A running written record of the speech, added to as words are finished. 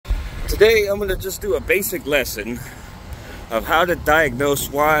Today I'm going to just do a basic lesson of how to diagnose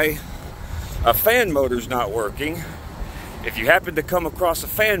why a fan motor's not working. If you happen to come across a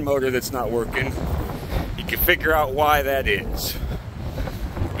fan motor that's not working, you can figure out why that is.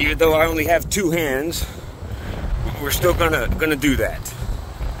 Even though I only have two hands, we're still gonna do that.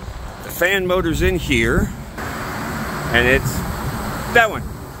 The fan motor's in here, and it's that one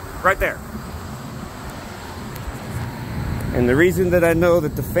right there. And the reason that I know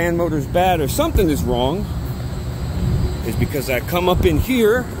that the fan motor's bad or something is wrong is because I come up in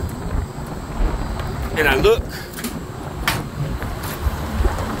here and I look,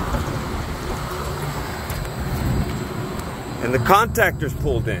 and the contactor's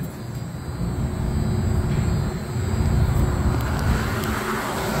pulled in.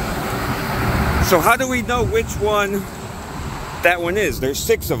 So how do we know which one that one is? There's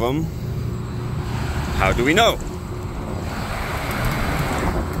 6 of them. How do we know?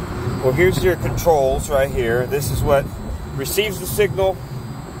 Well, here's your controls right here. This is what receives the signal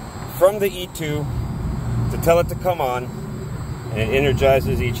from the E2 to tell it to come on, and it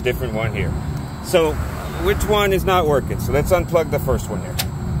energizes each different one here. So which one is not working? So let's unplug the first one here.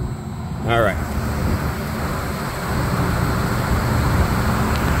 All right.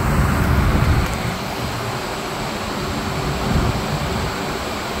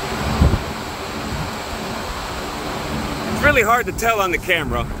 It's really hard to tell on the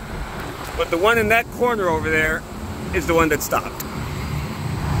camera, but the one in that corner over there is the one that stopped.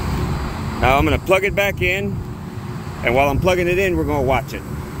 Now I'm going to plug it back in, and while I'm plugging it in, we're going to watch it.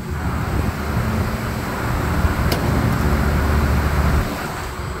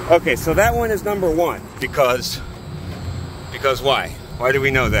 Okay, so that one is number 1 because why? Why do we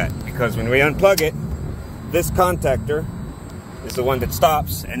know that? Because when we unplug it, this contactor is the one that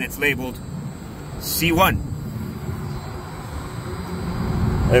stops, and it's labeled C1.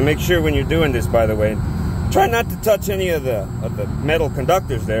 And make sure when you're doing this, by the way, try not to touch any of the metal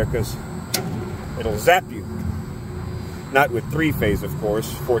conductors there, because it'll zap you. Not with 3-phase, of course.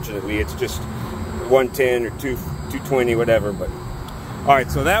 Fortunately, it's just 110 or 220, whatever. But all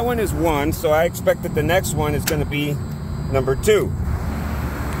right, so that one is 1. So I expect that the next one is going to be number 2.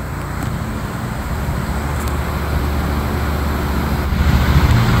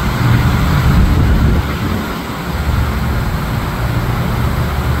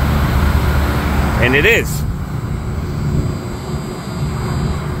 And it is.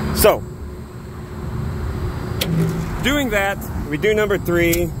 So, doing that, we do number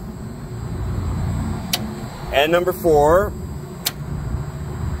 3 and number 4.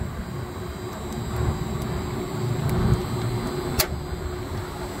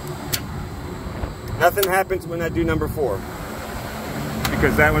 Nothing happens when I do number 4,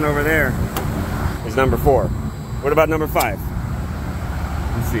 because that one over there is number 4. What about number 5?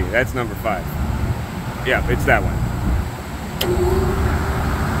 Let's see, that's number 5. Yeah, it's that one.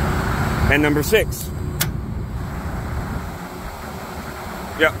 And number 6.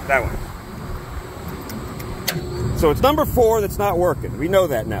 Yep, that one. So it's number 4 that's not working. We know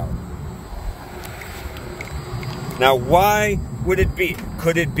that now. Now, why would it be?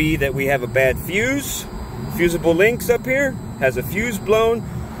 Could it be that we have a bad fuse? Fusible links up here? Has a fuse blown?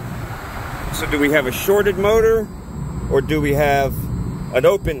 So do we have a shorted motor, or do we have an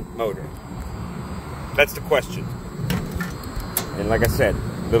open motor? That's the question. And like I said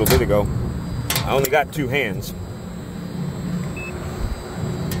a little bit ago, I only got 2 hands.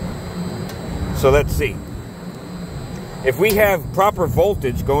 So let's see. If we have proper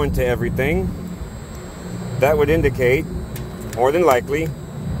voltage going to everything, that would indicate, more than likely,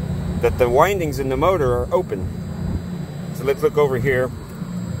 that the windings in the motor are open. So let's look over here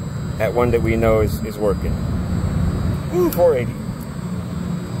at one that we know is working. Ooh, 480.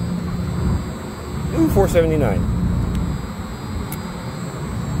 Ooh, 479.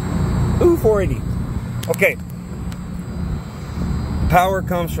 Ooh, 480. Okay. Power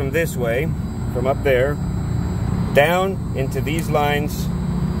comes from this way, from up there, down into these lines,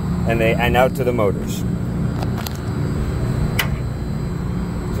 and out to the motors.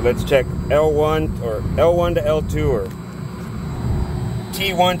 So let's check L1 or L1 to L2 or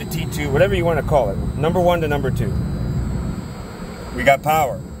T1 to T2, whatever you want to call it. Number 1 to number 2. We got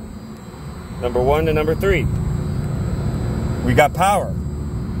power. Number 1 to number 3. We got power.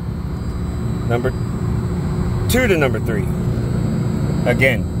 Number 2 to number 3.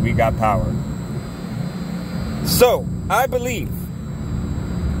 Again, we got power. So, I believe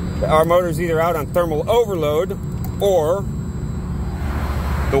that our motor's either out on thermal overload or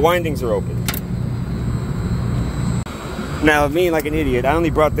the windings are open. Now, me like an idiot, I only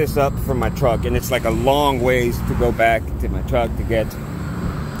brought this up from my truck, and it's like a long ways to go back to my truck to get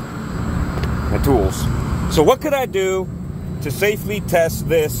my tools. So what could I do to safely test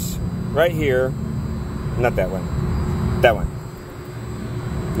this right here? Not that one. That one.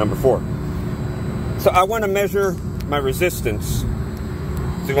 Number 4. So I want to measure my resistance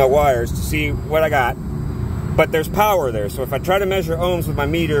through my wires to see what I got. But there's power there. So if I try to measure ohms with my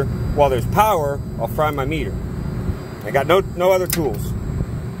meter while there's power, I'll fry my meter. I got no other tools.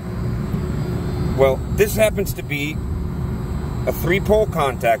 Well, this happens to be a 3-pole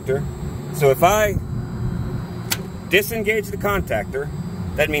contactor. So if I disengage the contactor,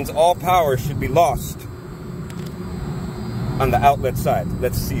 that means all power should be lost on the outlet side.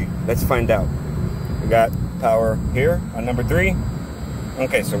 Let's see. Let's find out. We got power here on number 3.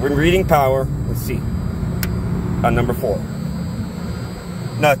 Okay, so we're reading power. Let's see. On number 4.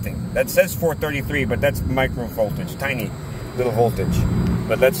 Nothing. That says 433, but that's micro voltage, tiny little voltage.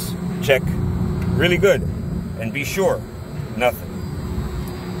 But let's check really good and be sure. Nothing.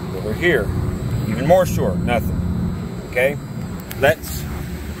 Over here, even more sure. Nothing. Okay, let's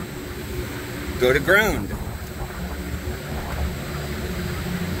go to ground.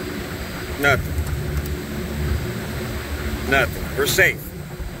 Nothing. Nothing. We're safe.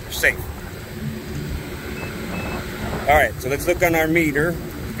 We're safe. All right, so let's look on our meter.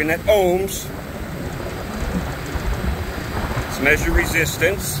 Looking at ohms. Let's measure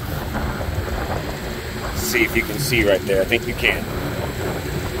resistance. Let's see if you can see right there. I think you can.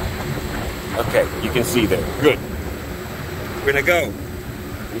 Okay, you can see there. Good. We're gonna go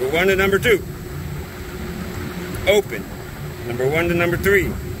number 1 to number 2. Open. Number 1 to number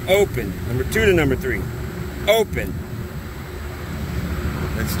 3. Open. Number 2 to number 3. Open.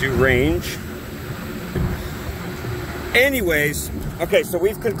 Let's do range. Anyways, okay, so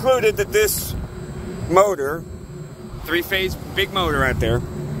we've concluded that this motor, 3-phase big motor right there,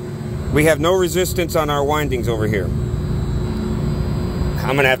 we have no resistance on our windings over here.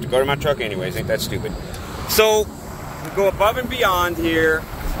 I'm gonna have to go to my truck anyways, ain't that stupid? So, we go above and beyond here.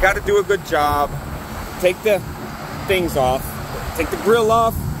 Got to do a good job. Take the things off. Take the grill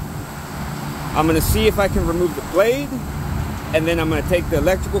off. I'm gonna see if I can remove the blade. And then I'm going to take the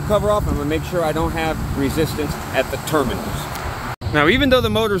electrical cover off. I'm going to make sure I don't have resistance at the terminals. Now, even though the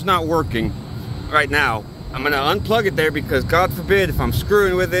motor's not working right now, I'm going to unplug it there because God forbid if I'm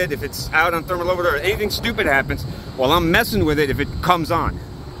screwing with it, if it's out on thermal overload or anything stupid happens while I'm messing with it, if it comes on,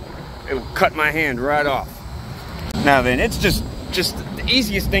 it'll cut my hand right off. Now then, it's just the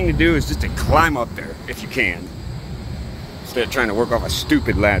easiest thing to do is just to climb up there if you can, instead of trying to work off a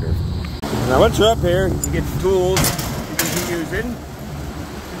stupid ladder. Now, once you're up here, you get your tools using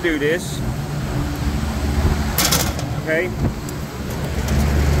to do this. Okay,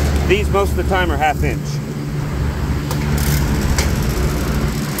 these most of the time are 1/2 inch,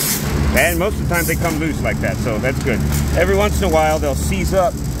 and most of the time they come loose like that, so that's good. Every once in a while they'll seize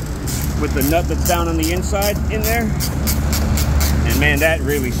up with the nut that's down on the inside in there, and man, that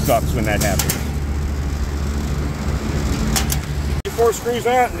really sucks when that happens. Your 4 screws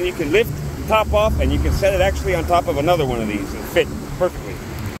out, and then you can lift top off and you can set it actually on top of another one of these and fit perfectly.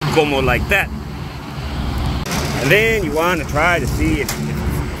 Como like that. And then you want to try to see if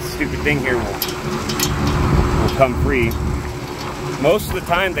this stupid thing here will come free. Most of the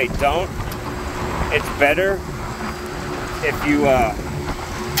time they don't. It's better if you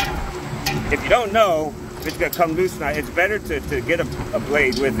don't know if it's going to come loose or not, it's better to get a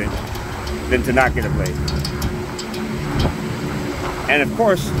blade with it than to not get a blade. And of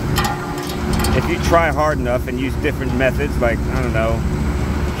course, if you try hard enough and use different methods, like, I don't know,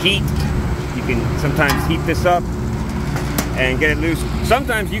 heat, you can sometimes heat this up and get it loose.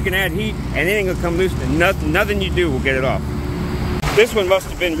 Sometimes you can add heat and it ain't gonna come loose, and nothing you do will get it off. This one must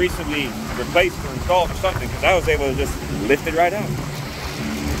have been recently replaced or installed or something, because I was able to just lift it right out.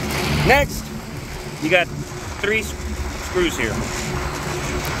 Next, you got 3 screws here.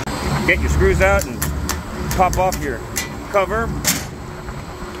 Get your screws out and pop off your cover.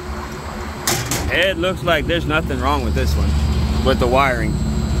 It looks like there's nothing wrong with this one, with the wiring.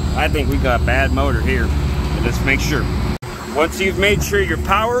 I think we got a bad motor here, but let's make sure. Once you've made sure your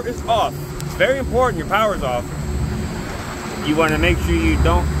power is off, it's very important your power is off. You want to make sure you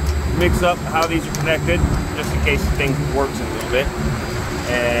don't mix up how these are connected, just in case the thing works a little bit.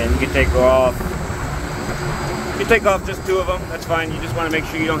 And you can take off. You take off just 2 of them. That's fine. You just want to make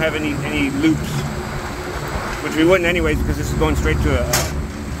sure you don't have any loops, which we wouldn't anyways, because this is going straight to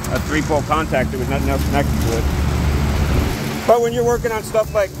a 3-pole contactor with nothing else connected to it. But when you're working on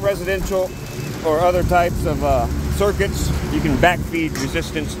stuff like residential or other types of circuits, you can backfeed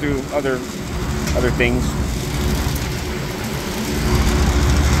resistance through other things.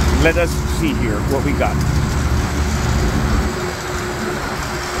 Let us see here what we got.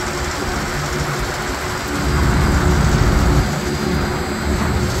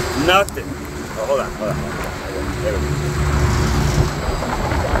 on. There we go.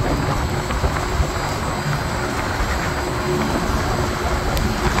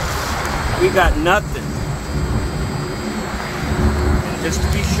 We got nothing. And just to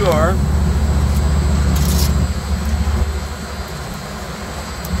be sure,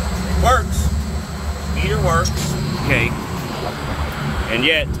 it works. Meter works. Okay. And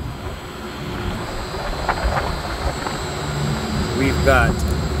yet, we've got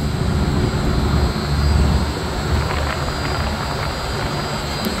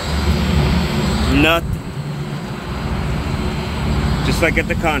nothing. Just like at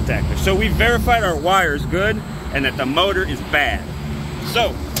the contactor. So we verified our wire is good and that the motor is bad.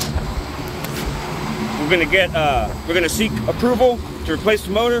 So we're gonna seek approval to replace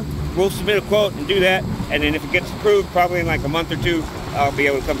the motor. We'll submit a quote and do that, and then if it gets approved, probably in like a month or two, I'll be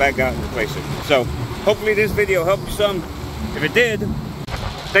able to come back out and replace it. So hopefully this video helped you some. If it did,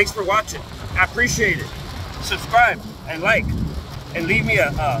 thanks for watching. I appreciate it. Subscribe and like, and leave me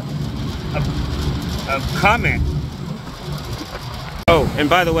a comment. Oh, and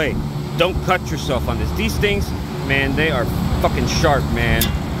by the way, don't cut yourself on this. These things, man, they are fucking sharp, man.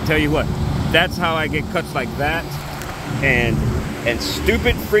 Tell you what, that's how I get cuts like that, and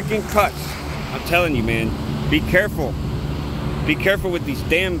stupid freaking cuts. I'm telling you, man, be careful. Be careful with these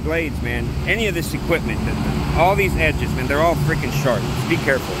damn blades, man. Any of this equipment, all these edges, man, they're all freaking sharp. Be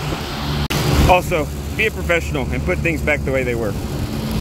careful. Also, be a professional and put things back the way they were.